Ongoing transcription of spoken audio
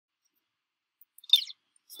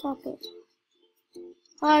Stop it.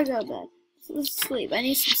 I go to bed. Let's sleep. I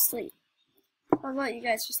need some sleep. How about you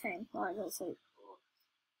guys just hang while I go to sleep?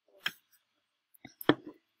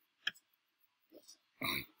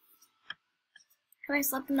 Have I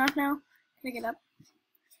slept enough now? Can I get up?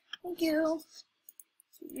 Thank you.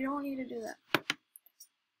 You don't need to do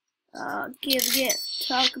that. Get,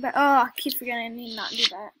 talk about. Oh, I keep forgetting I need to not do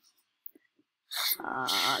that.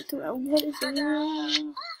 What is it?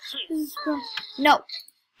 No.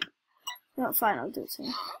 No, fine, I'll do it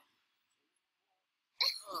soon.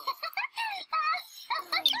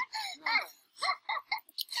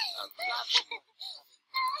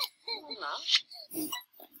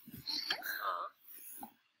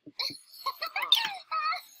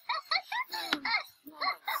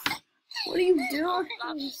 What are you doing? What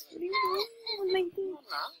are you doing? Making?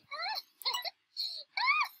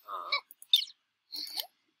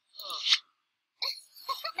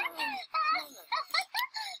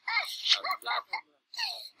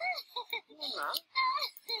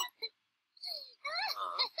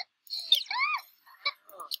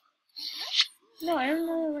 No, I don't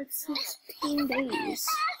know, like 16 days.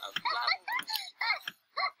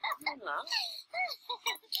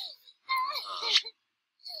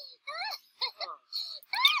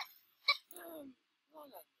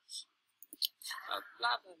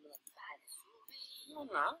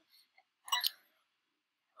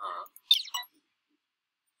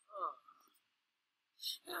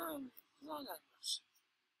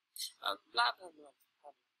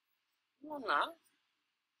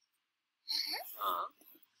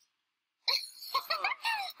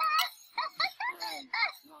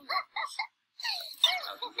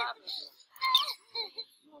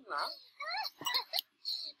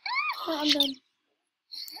 I'm done.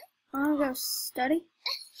 I'm gonna go study.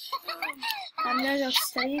 I'm gonna go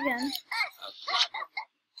study again.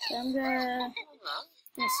 I'm gonna,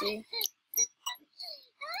 let's see.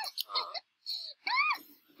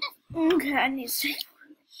 Okay, I need to study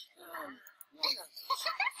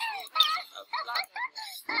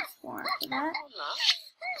more after that.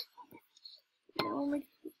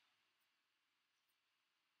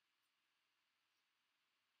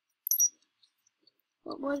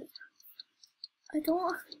 What? I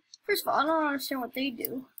don't. First of all, I don't understand what they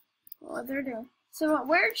do. What they're doing. So,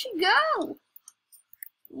 where'd she go?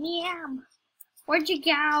 Yam. Where'd you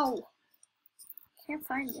go? Can't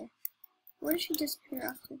find her. Where did she disappear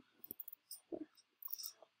off to?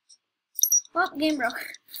 Well, game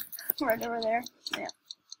broke. Right over there. Yeah.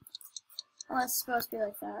 Unless it's supposed to be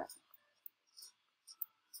like that.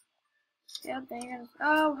 Yep, then you're gonna.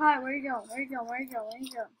 Oh, hi, where you going? Where you going? Where you going? Where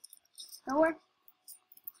you going? Nowhere?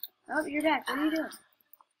 Oh, you're back. What are you doing?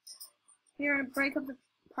 You're gonna break up the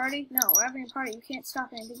party? No, we're having a party. You can't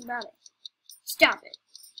stop anything about it. Stop it.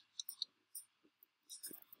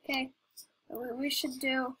 Okay. We should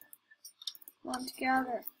do one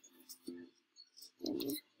together.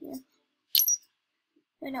 Yeah.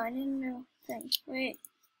 Wait, no, I need a new thing. Wait.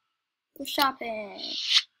 Go shopping.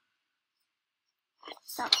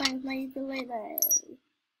 Stop playing with my ukulele.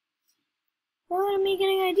 What am I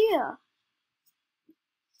getting an idea?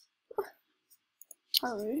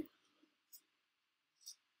 How rude.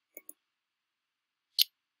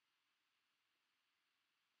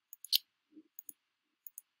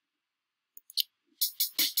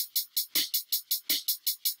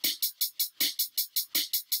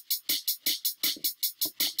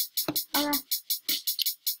 Okay.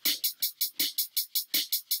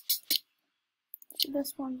 So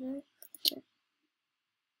this one's it. Okay.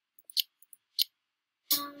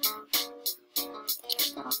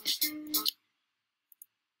 Oh.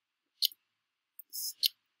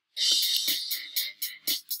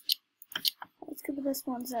 Let's get the best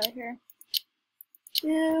ones out of here.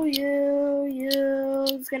 You.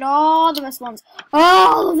 Let's get all the best ones.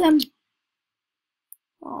 All of them!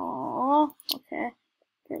 Oh, okay.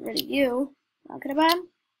 Get rid of you. Not gonna buy them?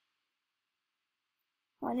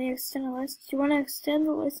 I need to extend the license. Do you want to extend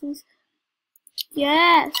the license?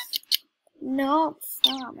 Yes! No,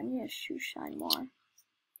 stop. I need to shoe shine more.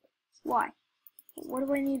 Why? What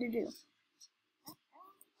do I need to do?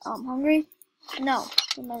 Hungry? No,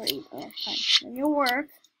 you'll never eat. Okay, fine. Then you'll work.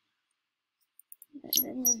 And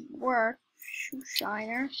then you'll work. Shoe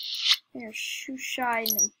shiner. Then you're shoe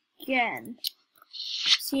shining again.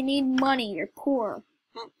 So you need money. You're poor.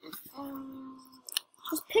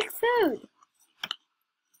 Just pick food.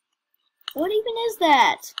 What even is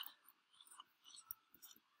that?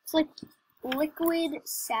 It's like liquid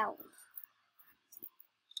salad.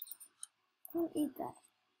 Don't eat that.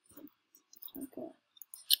 Okay.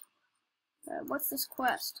 What's this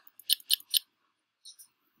quest?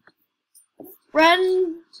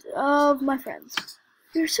 Friend of my friends.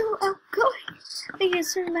 You're so outgoing. Making a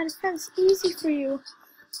certain amount of friends easy for you.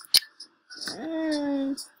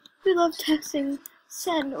 We love texting,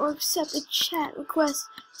 send, or accept a chat request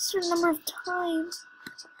a certain number of times.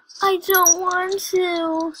 I don't want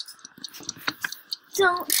to.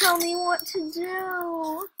 Don't tell me what to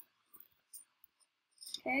do.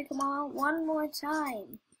 Okay, come on, one more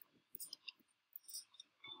time.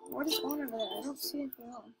 What is on over there? I don't see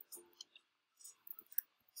anything on.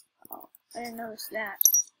 Oh, I didn't notice that.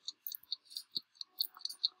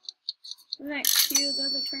 Next, cue the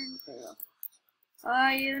other turn for you.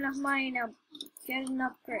 You have enough money now. Get an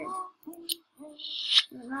upgrade.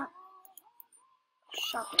 You're not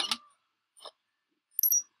shopping.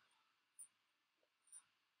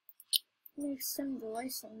 Let me extend the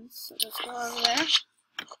license. So let's go over there.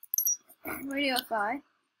 Radio 5.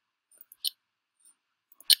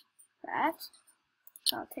 That.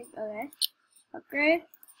 I'll take, okay. Upgrade.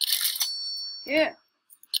 Yeah.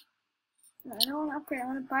 No, I don't want to upgrade, I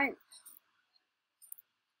want to buy it.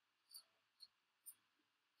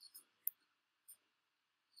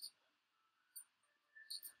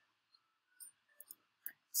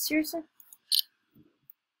 Seriously?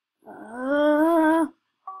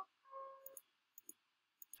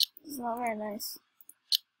 It's not very nice.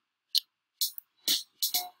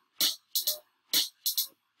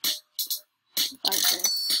 Like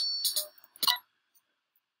this.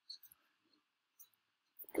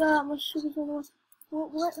 God, my sugar's on the wall.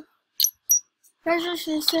 What?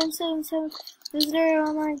 Congratulations, 777. Visitor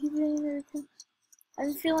online, keeping the return. I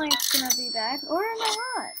have a feeling it's gonna be bad. Or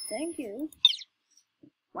not. Thank you.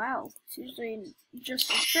 Wow, it's usually just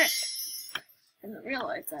a trick. In the real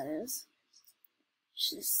life, that is. It's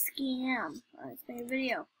just a scam. Let's make a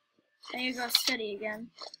video. Then you go study again.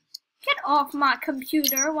 Get off my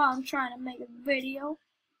computer while I'm trying to make a video.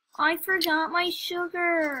 I forgot my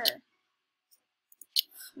sugar.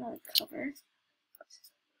 Another cover.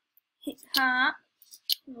 Hip hop.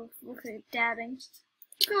 Look at dabbing.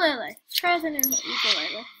 Ukulele. Try the new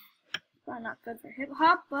ukulele. Probably not good for hip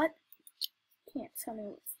hop, but can't tell me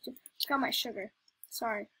what to do. Got my sugar.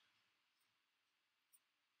 Sorry.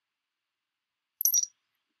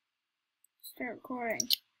 Start recording.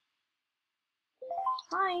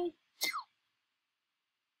 Hi.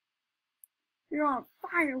 You're on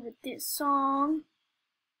fire with this song.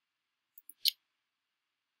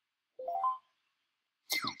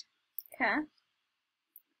 Okay.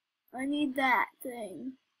 I need that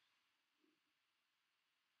thing.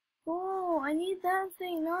 Oh, I need that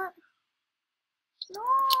thing, not...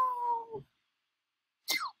 No!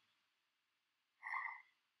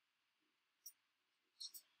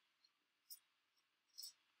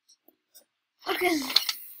 Okay.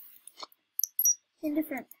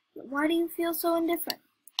 Indifferent. Why do you feel so indifferent?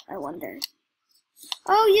 I wonder.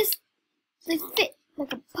 Oh, yes! They fit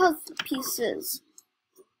like a puzzle pieces.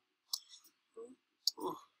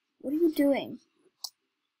 What are you doing?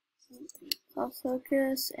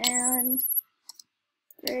 Self-focus and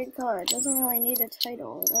grade color. It doesn't really need a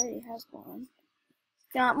title. It already has one.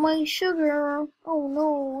 Got my sugar. Oh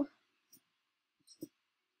no.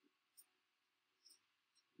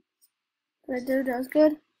 Did I do does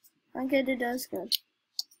good? I get it does good.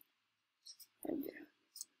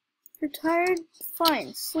 You're tired?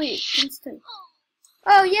 Fine. Sleep. Instead.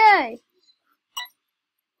 Oh yay!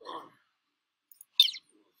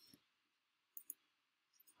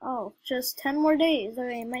 Oh, just 10 more days.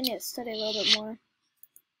 Okay, I might need to study a little bit more.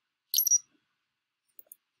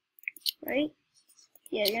 Right?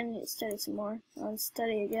 Yeah, you're gonna need to study some more. I'll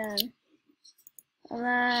study again. And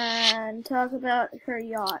then talk about her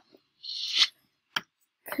yacht.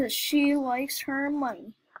 'Cause she likes her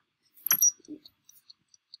money.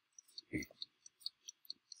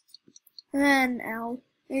 And then,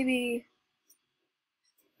 maybe,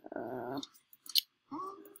 I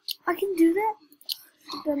can do that?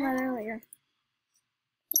 I've done that earlier.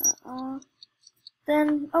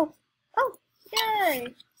 Then, oh,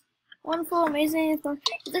 yay! Wonderful, amazing, fun.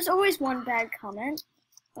 There's always one bad comment.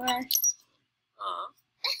 Okay.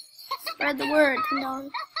 Spread the word, $10.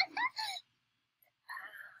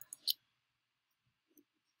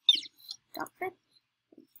 Stop it.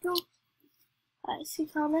 Go. I see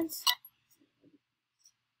comments.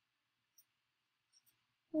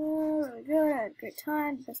 Really good, I had a great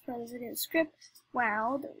time. Best part of the video script.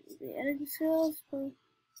 Wow, the editing skills.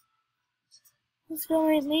 Let's go.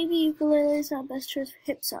 Maybe ukulele is not best choice for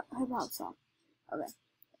hip hop song. Okay.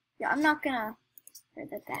 Yeah, I'm not gonna write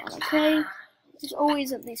that down. Okay. There's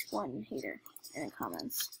always at least one hater in the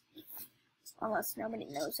comments, unless nobody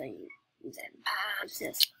knows that you even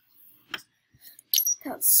exist.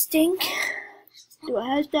 That would stink. Do a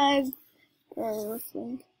hashtag for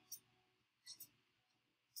listening.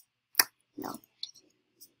 No.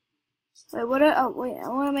 Wait, wait, I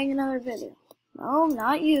want to make another video. No,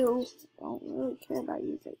 not you. Don't really care about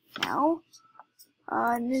you right now.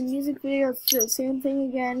 And then music videos, the same thing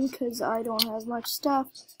again, because I don't have much stuff.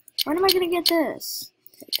 When am I going to get this?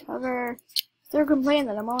 Okay, cover. They're complaining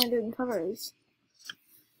that I'm only doing covers.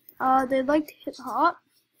 They like hip hop,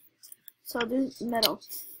 so I'll do metal.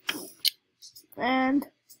 And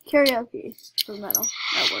karaoke for metal.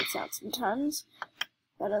 That works out sometimes.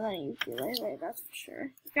 Better than ukulele, that's for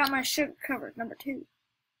sure. Got my sugar covered, number 2.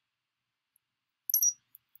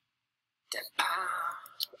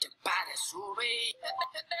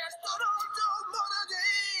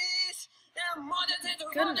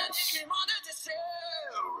 Goodness.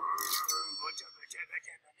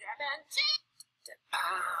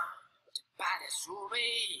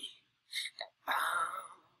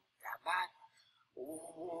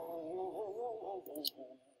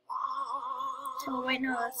 Oh wait,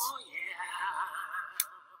 no, that's...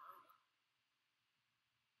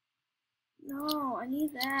 No, I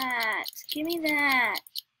need that. Give me that.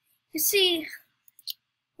 You see,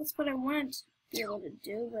 that's what I wanted to be able to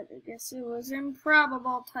do, but I guess it was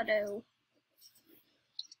improbable to do.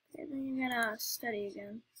 Okay, then you're gonna study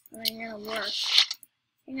again. And then you're gonna work.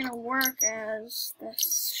 You're gonna work as the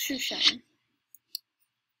shoe shine.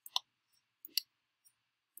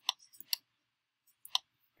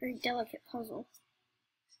 Very delicate puzzle.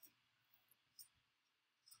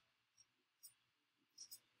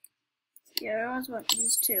 Yeah, I want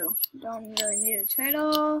these two. Don't really need a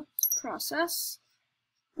title. Process.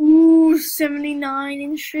 Ooh, 79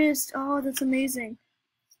 interest. Oh, that's amazing.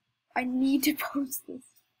 I need to post this.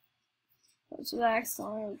 That's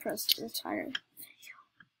excellent. I'm gonna press retire.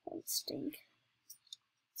 That would stink.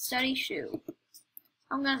 Study shoe.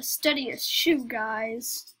 I'm gonna study a shoe,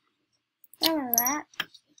 guys. Remember that.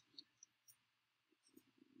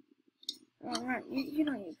 Alright, you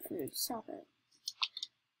don't need food. Stop it.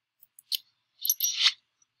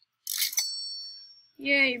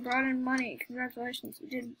 Yeah, you brought in money. Congratulations, you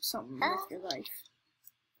did something with your life.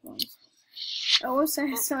 Oh, what's that?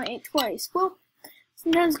 I still ate twice. Well,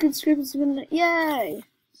 sometimes good script is gonna. Yay!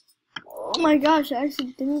 Oh my gosh, I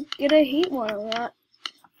actually didn't get a hate one on that.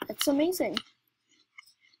 That's amazing.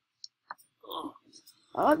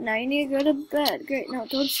 Oh, now you need to go to bed. Great. No,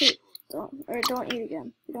 don't sleep. Don't eat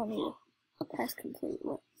again. You don't need it. Task complete.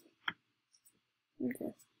 What?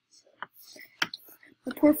 Okay.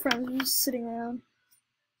 My poor friend is just sitting around.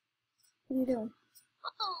 What are you doing?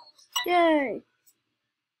 Yay!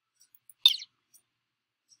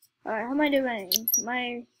 Alright, how am I doing? Am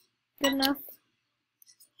I good enough?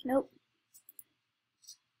 Nope.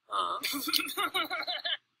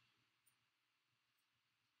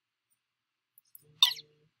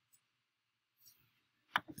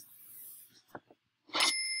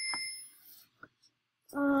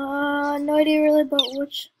 No idea really about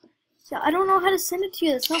which. Yeah, I don't know how to send it to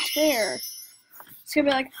you. That's not fair. It's gonna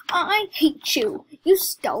be like, I hate you. You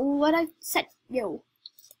stole what I sent you.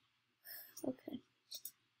 Okay.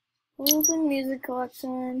 Open music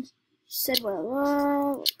collection. Said what I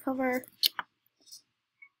love. Cover.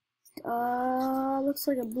 Looks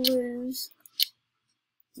like a blues.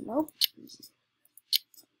 Nope.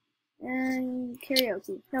 And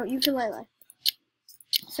karaoke. No, ukulele.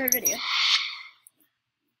 Start video.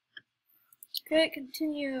 Okay,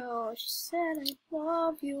 continue. She said I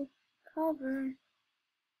love you. Cover.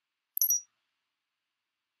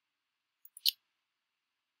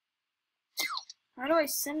 How do I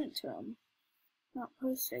send it to him? Not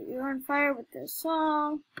post it. You're on fire with this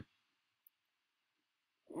song.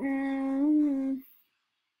 Oh,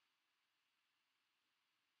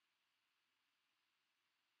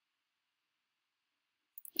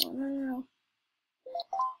 no.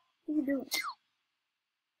 What are you doing?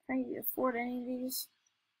 Can you afford any of these?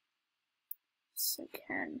 Yes, I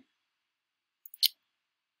can.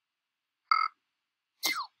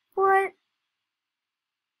 What?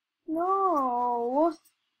 No.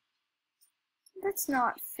 That's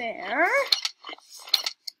not fair.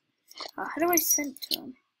 How do I send it to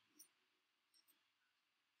him?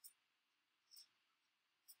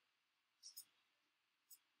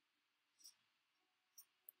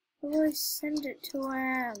 How do I send it to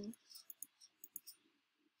him?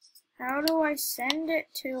 How do I send it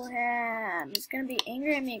to him? He's gonna be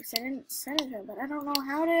angry at me because I didn't send it to him, but I don't know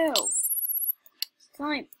how to. Tell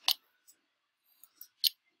me.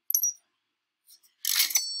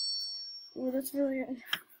 Ooh, that's really good.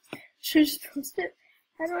 Should I just post it?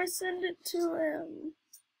 How do I send it to him?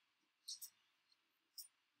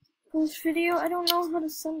 Post video? I don't know how to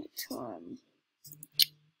send it to him.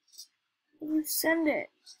 You send it.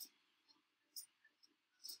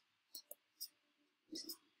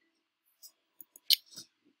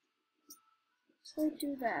 How do we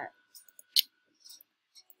do that?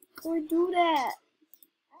 How do we do that?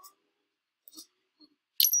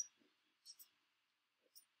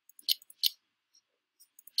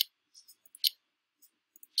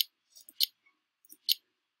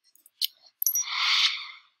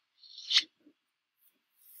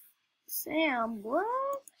 Sam, what?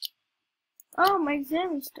 Oh, my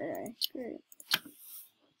exam's today. Great.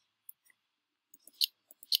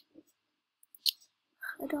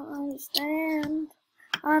 I don't understand.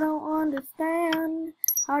 I don't understand.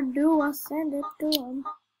 How do I send it to him?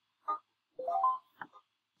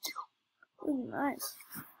 Ooh, nice.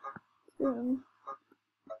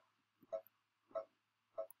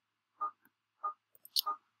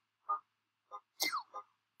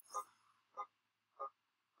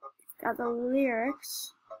 Got the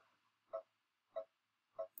lyrics.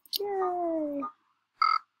 Yay!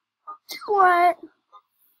 What?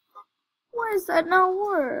 Why is that not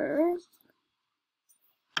work?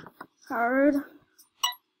 Hard.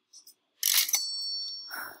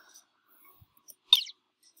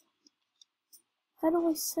 How do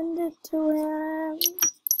I send it to him?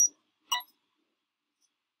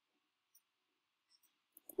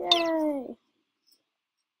 Yay!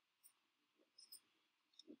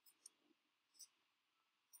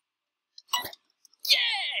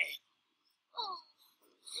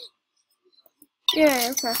 Yay,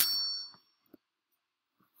 okay.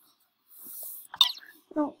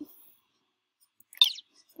 No.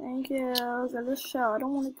 Thank you. Go to the show. I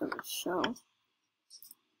don't want to go to the show. I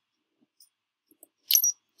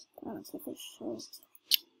don't go to the show.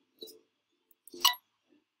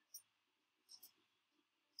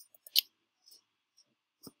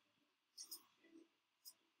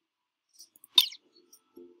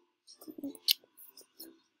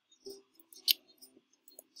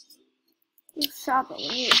 Do shopping. We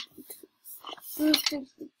need acoustic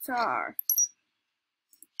guitar.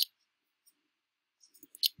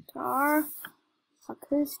 Guitar.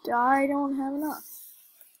 Acoustic. I don't have enough.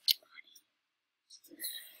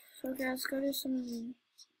 So okay, let's go to some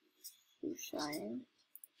shine.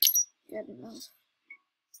 Get enough.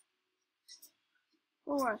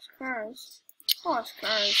 We'll watch cars. We'll watch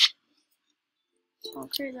cars. I'll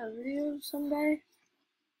create that video someday.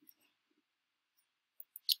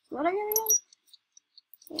 What I get again?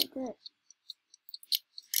 Okay.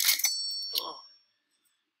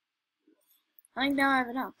 I think now I have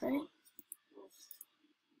enough, right?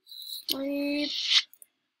 Sleep.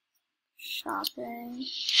 Shopping.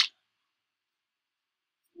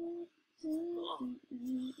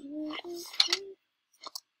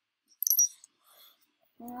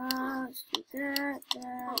 Let's do that.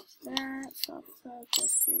 Soft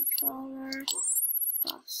focus, green color.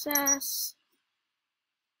 Process.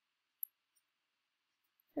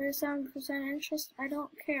 37% interest. I don't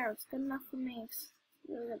care. It's good enough for me. It's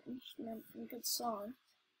a really good instrument and good song.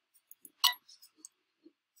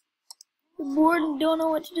 I'm bored and don't know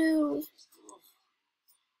what to do.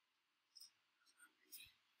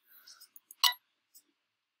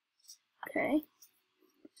 Okay.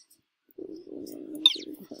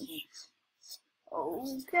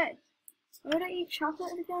 Okay. Where did I eat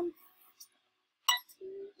chocolate again?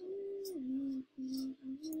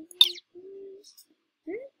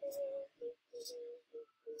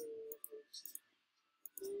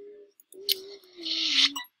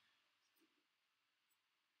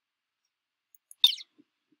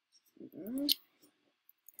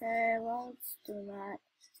 Okay, well, let's do that.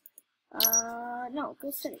 No, go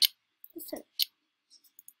study. Go study.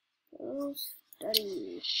 Go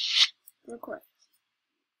study. Real quick.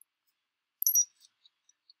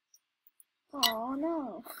 Oh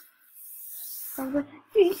no.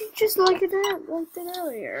 You just like it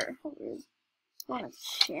earlier. Want to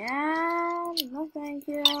chat? No, thank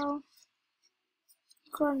you.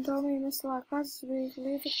 Glenn told me you missed a lot of classes, but you can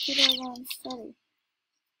leave the computer alone and study.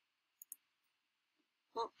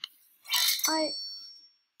 I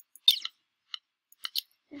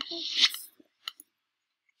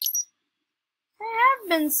have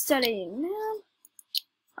been studying, man.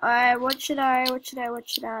 Alright, what should I? I'll go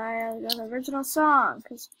the original song,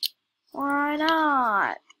 cause why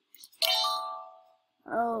not?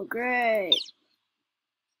 Oh, great.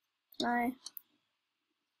 Can I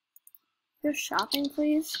go shopping,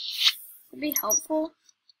 please? It'd be helpful.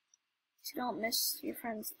 So you don't miss your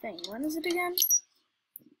friend's thing. When is it again?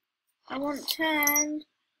 I won't attend.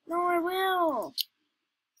 No, I will.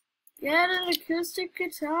 Get an acoustic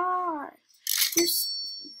guitar.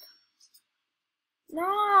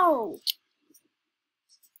 No.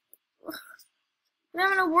 It's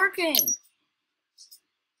not even working.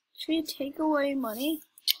 Should you take away money?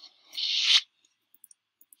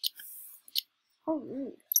 Oh,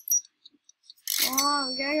 rude. Oh,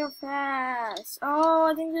 we gotta go fast. Oh,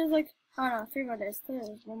 I think there's like, oh no, 3 more days.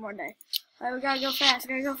 There's 1 more day. Alright, we gotta go fast.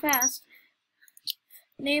 Gotta go fast.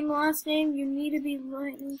 Name, last name. You need to be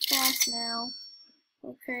lightning fast now.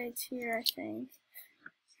 Okay, it's here, I think.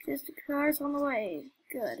 Just the car's on the way.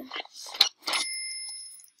 Good.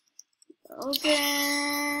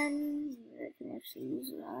 Open. I can actually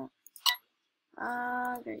use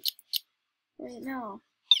that. Great. Wait, no.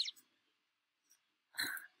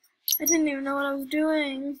 I didn't even know what I was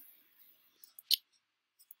doing.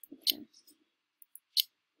 Okay.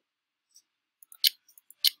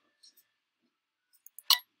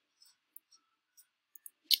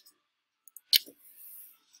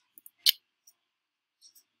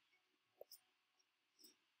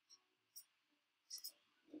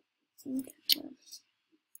 Okay.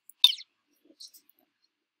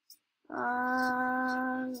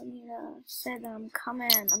 Let me say that I'm coming.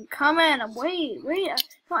 I'm coming. Wait.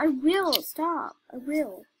 No, I will. Stop. I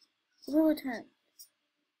will. I will attend.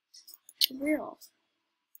 I will.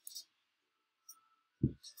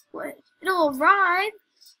 What? It'll arrive?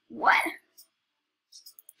 What?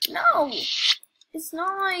 No! It's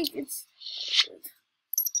not like it's...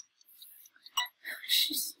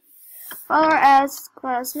 Follow as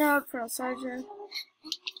class note for sergeant.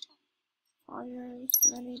 All yours.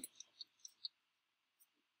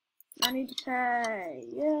 I need to pay.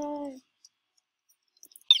 Yay!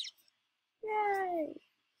 Yay!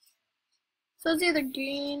 So it's either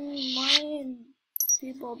gain money and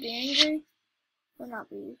people be angry, or not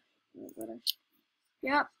be.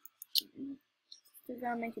 Yep. They're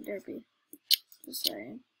gonna make it derpy. Just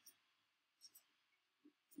saying.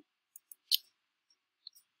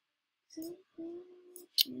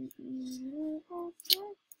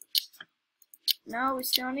 No, we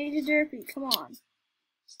still need a derpy. Come on.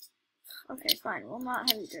 Okay, fine. We'll not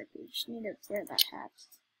have a derpy. We just need to wear that hat.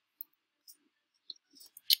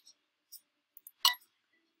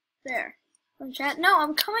 There. Don't chat. No,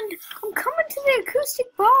 I'm coming to the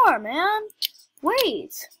acoustic bar, man.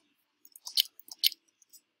 Wait.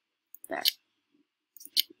 There.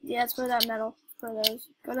 Yeah, it's for that medal. For those.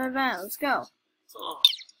 Go to the event. Let's go.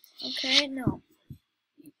 Okay, no.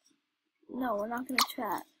 No, we're not gonna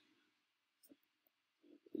chat.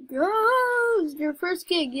 Go! Your first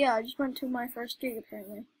gig. Yeah, I just went to my first gig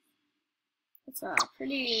apparently. It's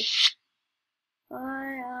pretty.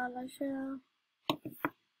 Bye, Lasha.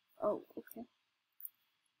 Oh, okay.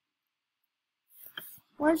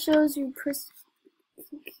 One shows you press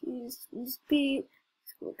keys and speed.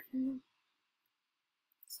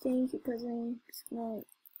 Staying, keep pressing.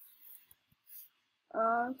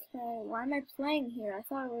 Okay, why am I playing here? I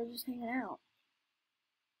thought we were just hanging out.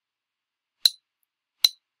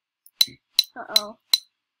 Uh-oh.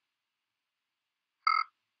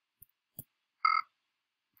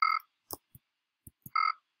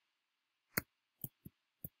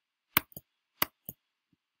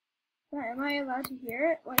 Am I allowed to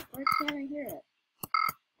hear it? Why can't I hear it?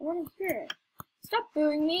 I want to hear it. Stop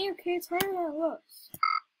booing me, okay? It's harder than it looks.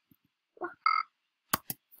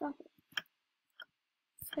 Stop it.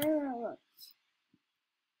 It's harder than it looks.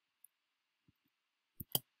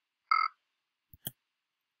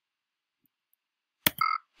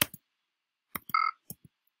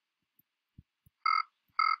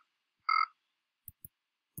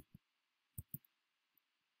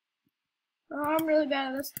 Oh, I'm really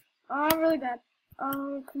bad at this. Oh, I'm really bad.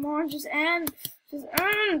 Oh, come on, just end. Just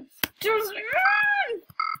end. Just end.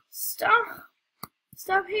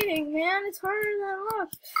 Stop hating, man. It's harder than it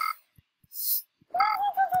looks.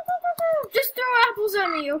 Just throw apples at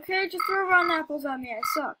me, okay? Just throw rotten apples at me. I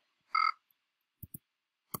suck.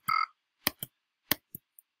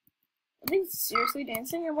 Are they seriously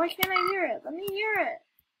dancing? And why can't I hear it? Let me hear it.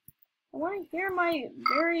 I want to hear my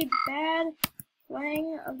very bad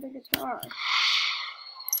playing of the guitar.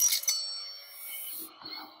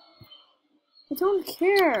 I don't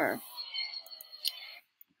care.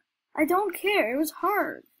 I don't care. It was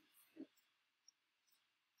hard.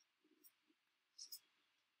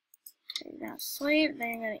 Okay, you're gonna sleep, then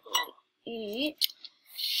you're gonna eat.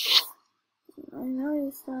 I know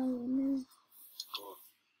you saw me.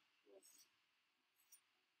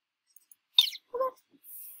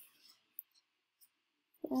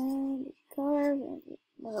 And color, and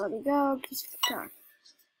let it go, kiss the guitar.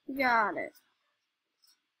 Got it.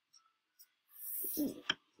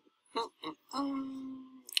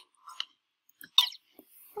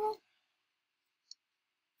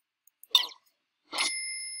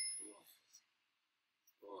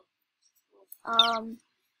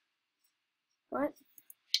 What?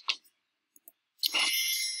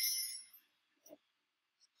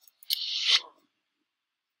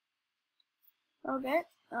 Okay.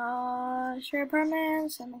 Share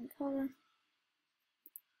apartments, I'm in color.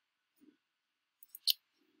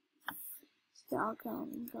 I'm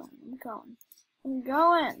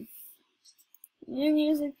going. New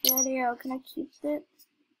music video. Can I keep it?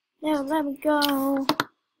 No, let me go.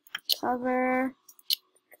 Cover.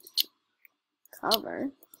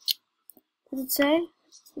 Did it say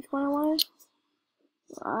which one I wanted?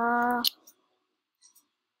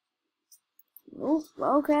 Oop,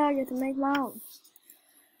 okay, I get to make my own.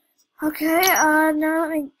 Okay, now let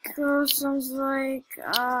me go. Sounds like,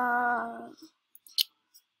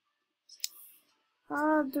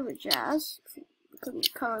 do a jazz. Because the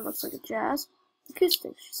color looks like a jazz.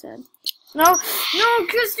 Acoustic, she said. No,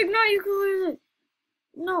 acoustic, not ukulele.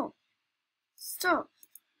 No. Stop.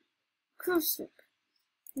 Acoustic.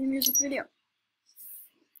 New music video.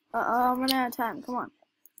 I'm running out of time, come on.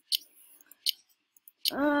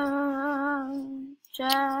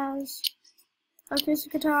 Jazz.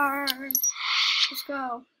 Acoustic guitar. Let's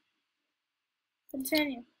go.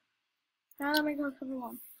 Continue. Now let me go cover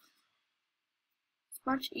one. It's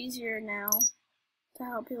much easier now to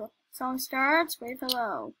help people. Song starts, wait for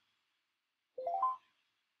low.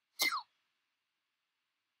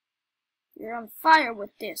 You're on fire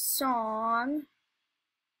with this song.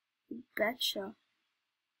 You betcha.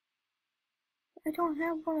 I don't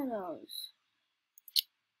have one of those.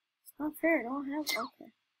 It's not fair, I don't have one.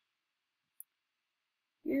 Okay.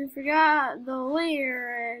 You forgot the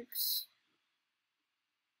lyrics.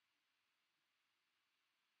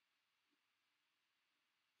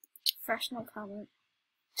 Fresh, no comment.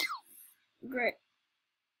 Great.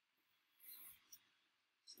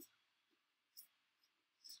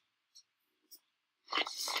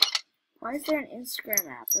 Why is there an Instagram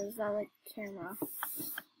app? Or is that like camera? I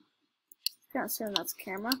can't assume that's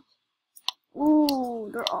camera.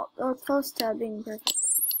 Ooh, they're close to being perfect.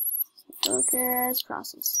 Focus,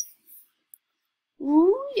 process.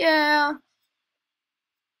 Ooh, yeah.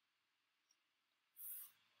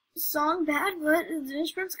 Song bad, but the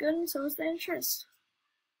instrument's good, and so is the interest.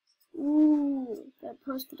 Ooh, that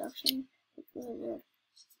post-production looked really good.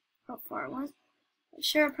 How far it went.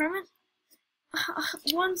 Share a permit?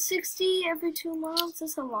 160 every 2 months,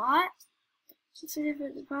 that's a lot. It's a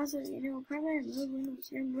different deposit, you know, apartment, and move in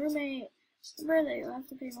with your roommate. Remember that you'll have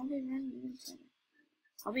to pay monthly rent and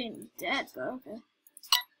I'll be in debt, but okay.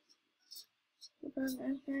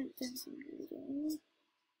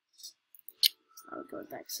 I'll go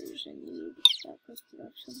back, so usually need that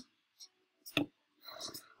post-production.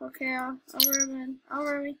 Okay, I'll room in.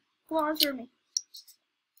 Come on, let's room me.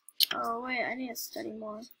 Oh, wait, I need to study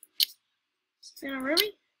more. You gonna room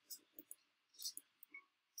me?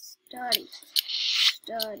 Study.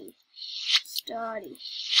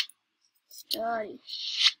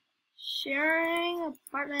 Sharing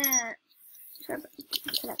apartment.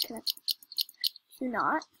 Connect. Do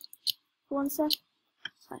not. 1 sec.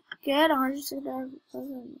 Get $160.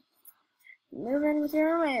 Move in with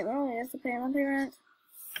your roommate. Oh, you have to pay monthly rent.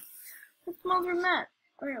 What's the monthly rent?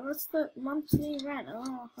 Alright, what's the monthly rent?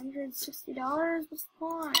 Oh, $160? What's the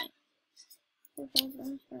point?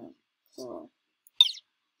 Cool.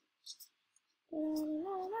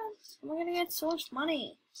 I'm gonna get so much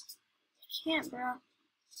money. I can't, bro.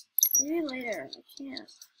 Maybe later. I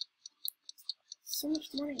can't. So much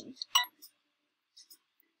money.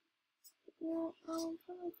 Well, thank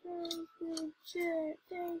you.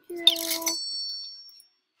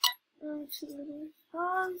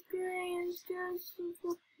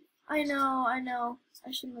 I know.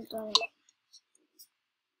 I shouldn't have done it.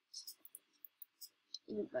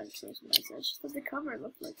 It's a bad choice of myself. It's just that the cover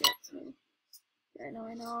looked like it, so. Yeah,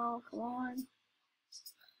 I know. Come on.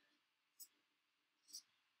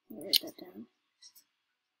 Let me write that down.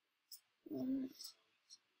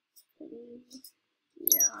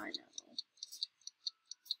 Yeah, I know.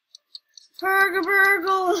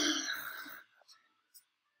 Burgle!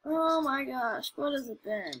 Oh my gosh, what has it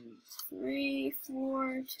been? 3,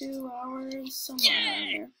 4, 2 hours? Somewhere around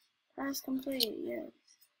there. Task complete, yeah.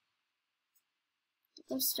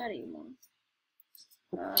 Go study more.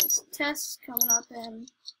 Tests coming up in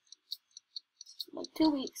like 2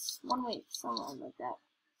 weeks, 1 week, something like that.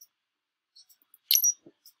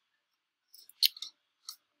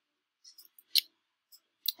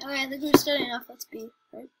 Okay, I think we're studying enough. Let's be,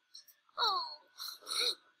 right? Oh.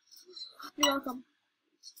 You're welcome.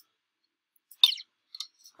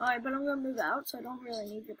 Alright, but I'm gonna move out, so I don't really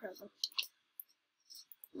need your present.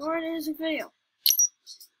 More music video.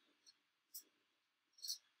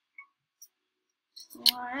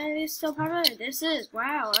 Why are these still popular? This is.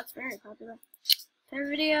 Wow, that's very popular. Type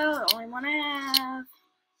video, the only one I have.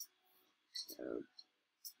 So,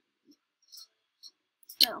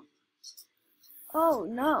 no. Oh,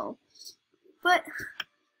 no. But,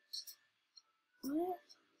 what?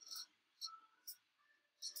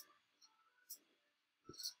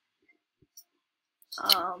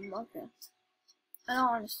 Okay. I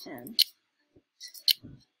don't understand.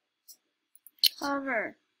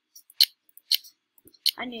 Cover.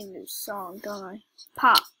 I need a new song, don't I?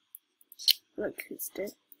 Pop.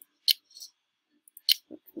 Acoustic.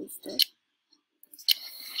 Acoustic.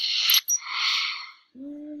 I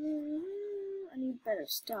need better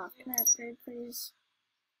stuff. Can I upgrade, please?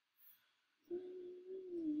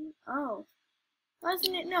 Oh. Why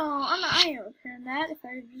isn't it? No, I ain't repairing that if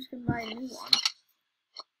I just gonna buy a new one.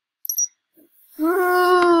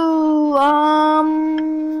 Ooh,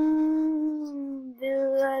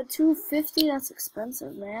 the 250, that's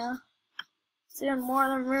expensive, man. It's even more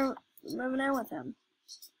than moving in with him.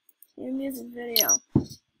 New music video.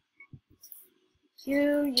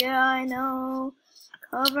 Yeah, I know.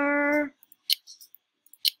 Cover.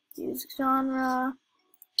 Music genre.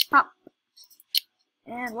 Pop.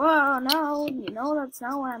 And, whoa, no, you know that's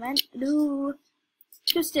not what I meant to do.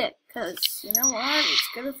 Acoustic, because, you know what, it's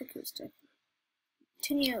good with acoustic.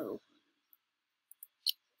 Continue.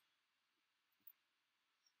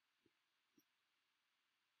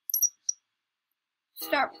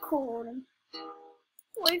 Start recording.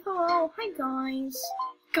 Wait, hello, hi guys.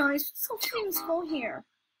 Guys, what's so famous for here?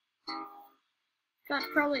 Got to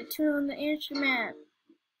probably tune the instrument.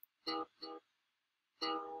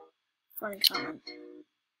 Funny comment.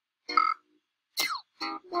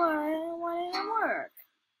 Why didn't it work?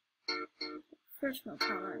 First no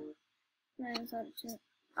comment.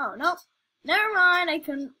 Oh, nope. Never mind, I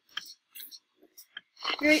couldn't.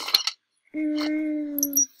 Great.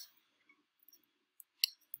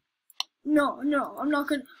 No, I'm not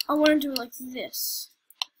gonna. I want to do it like this.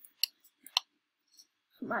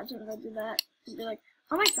 Imagine if I did that. I'd be like,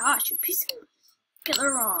 oh my gosh, you pieced it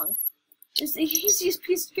together wrong. It's the easiest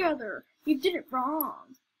piece together. You did it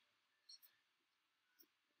wrong.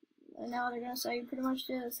 And now they're gonna say you pretty much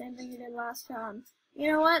did the same thing you did last time. You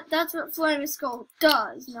know what? That's what Flaming Skull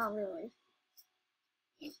does. Not really.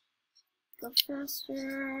 Go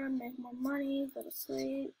faster, make more money, go to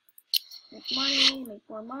sleep. Make money, make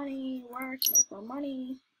more money, work, make more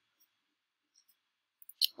money.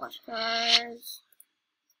 Watch cars.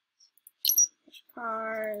 Watch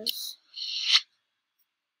cars.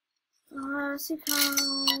 See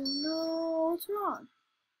cow. No, what's wrong?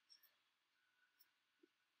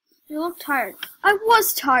 You look tired. I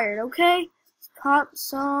was tired, okay? Pop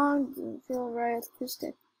song, didn't feel right, it's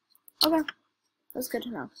acoustic. Okay, that's good to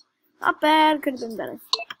know. Not bad, could have been better.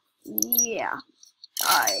 Yeah,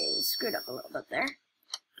 I screwed up a little bit there.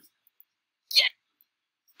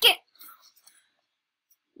 Get!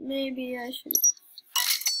 Maybe I should.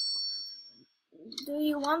 Do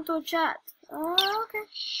you want to chat? Oh, okay.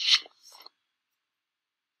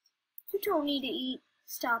 You don't need to eat.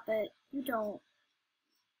 Stop it. You don't.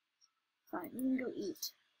 Fine, you can go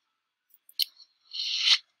eat.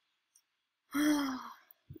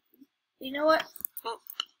 You know what?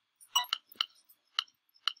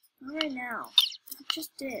 Alright now. I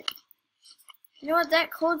just did. You know what?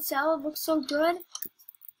 That cold salad looks so good.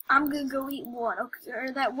 I'm gonna go eat one. Okay,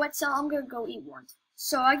 or that wet salad, I'm gonna go eat one.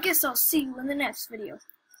 So I guess I'll see you in the next video.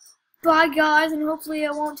 Bye guys, and hopefully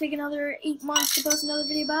it won't take another 8 months to post another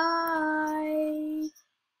video. Bye.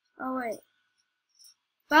 Oh wait.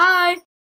 Bye.